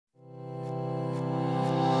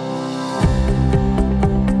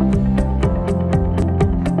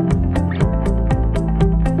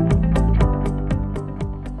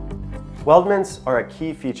Weldments are a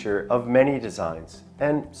key feature of many designs,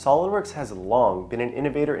 and SOLIDWORKS has long been an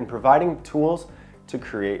innovator in providing tools to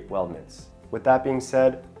create weldments. With that being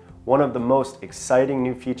said, one of the most exciting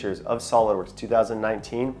new features of SOLIDWORKS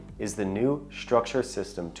 2019 is the new Structure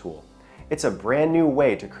System tool. It's a brand new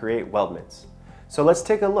way to create weldments. So let's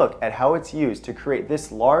take a look at how it's used to create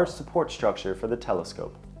this large support structure for the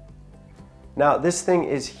telescope. Now, this thing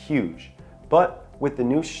is huge, but with the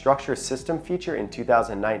new Structure System feature in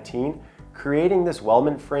 2019, creating this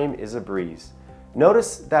weldment frame is a breeze.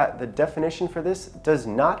 Notice that the definition for this does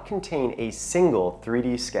not contain a single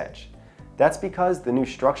 3D sketch. That's because the new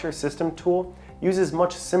Structure System tool uses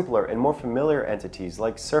much simpler and more familiar entities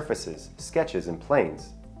like surfaces, sketches, and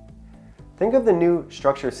planes. Think of the new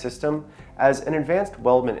Structure System as an advanced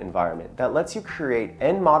weldment environment that lets you create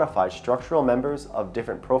and modify structural members of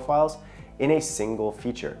different profiles in a single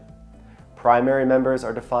feature. Primary members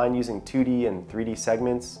are defined using 2D and 3D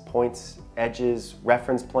segments, points, edges,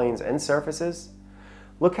 reference planes, and surfaces.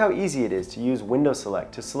 Look how easy it is to use Window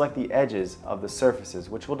Select to select the edges of the surfaces,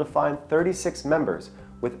 which will define 36 members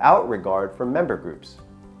without regard for member groups.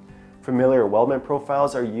 Familiar weldment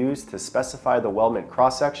profiles are used to specify the weldment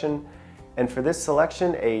cross-section, and for this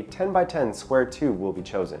selection, a 10 by 10 square tube will be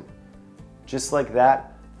chosen. Just like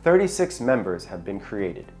that, 36 members have been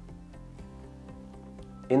created.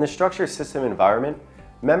 In the Structure System environment,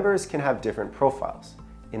 members can have different profiles.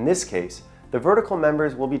 In this case, the vertical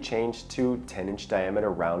members will be changed to 10-inch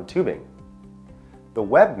diameter round tubing. The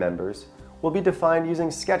web members will be defined using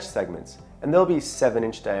sketch segments, and they'll be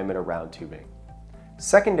 7-inch diameter round tubing.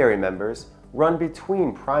 Secondary members run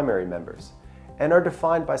between primary members and are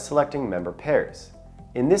defined by selecting member pairs.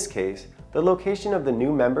 In this case, the location of the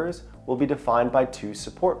new members will be defined by 2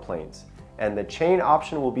 support planes, and the chain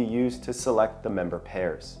option will be used to select the member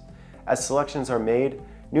pairs. As selections are made,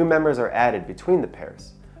 new members are added between the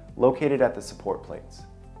pairs, located at the support planes.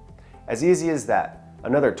 As easy as that,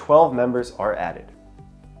 another 12 members are added.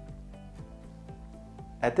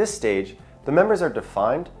 At this stage, the members are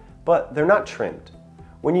defined, but they're not trimmed.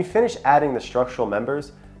 When you finish adding the structural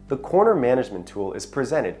members, the corner management tool is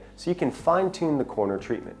presented so you can fine-tune the corner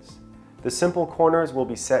treatments. The simple corners will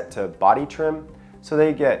be set to body trim, so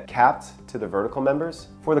they get capped to the vertical members.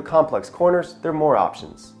 For the complex corners, there are more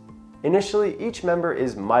options. Initially, each member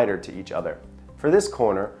is mitered to each other. For this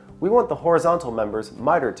corner, we want the horizontal members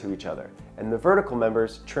mitered to each other and the vertical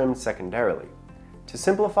members trimmed secondarily. To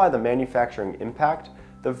simplify the manufacturing impact,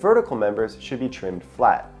 the vertical members should be trimmed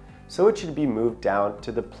flat, so it should be moved down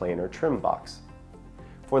to the planar trim box.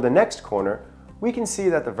 For the next corner, we can see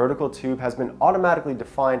that the vertical tube has been automatically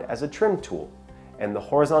defined as a trim tool, and the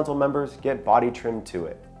horizontal members get body trim to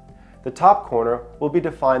it. The top corner will be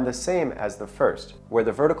defined the same as the first, where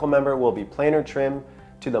the vertical member will be planar trim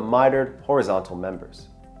to the mitered horizontal members.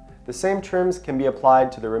 The same trims can be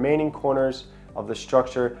applied to the remaining corners of the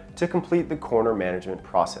structure to complete the corner management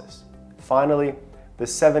process. Finally, the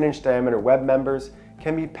 7-inch diameter web members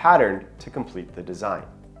can be patterned to complete the design.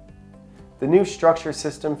 The new Structure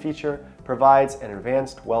System feature provides an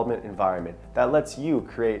advanced weldment environment that lets you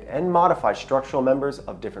create and modify structural members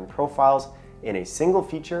of different profiles in a single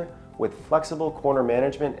feature with flexible corner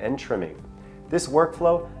management and trimming. This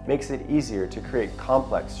workflow makes it easier to create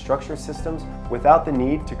complex structure systems without the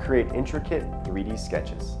need to create intricate 3D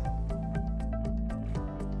sketches.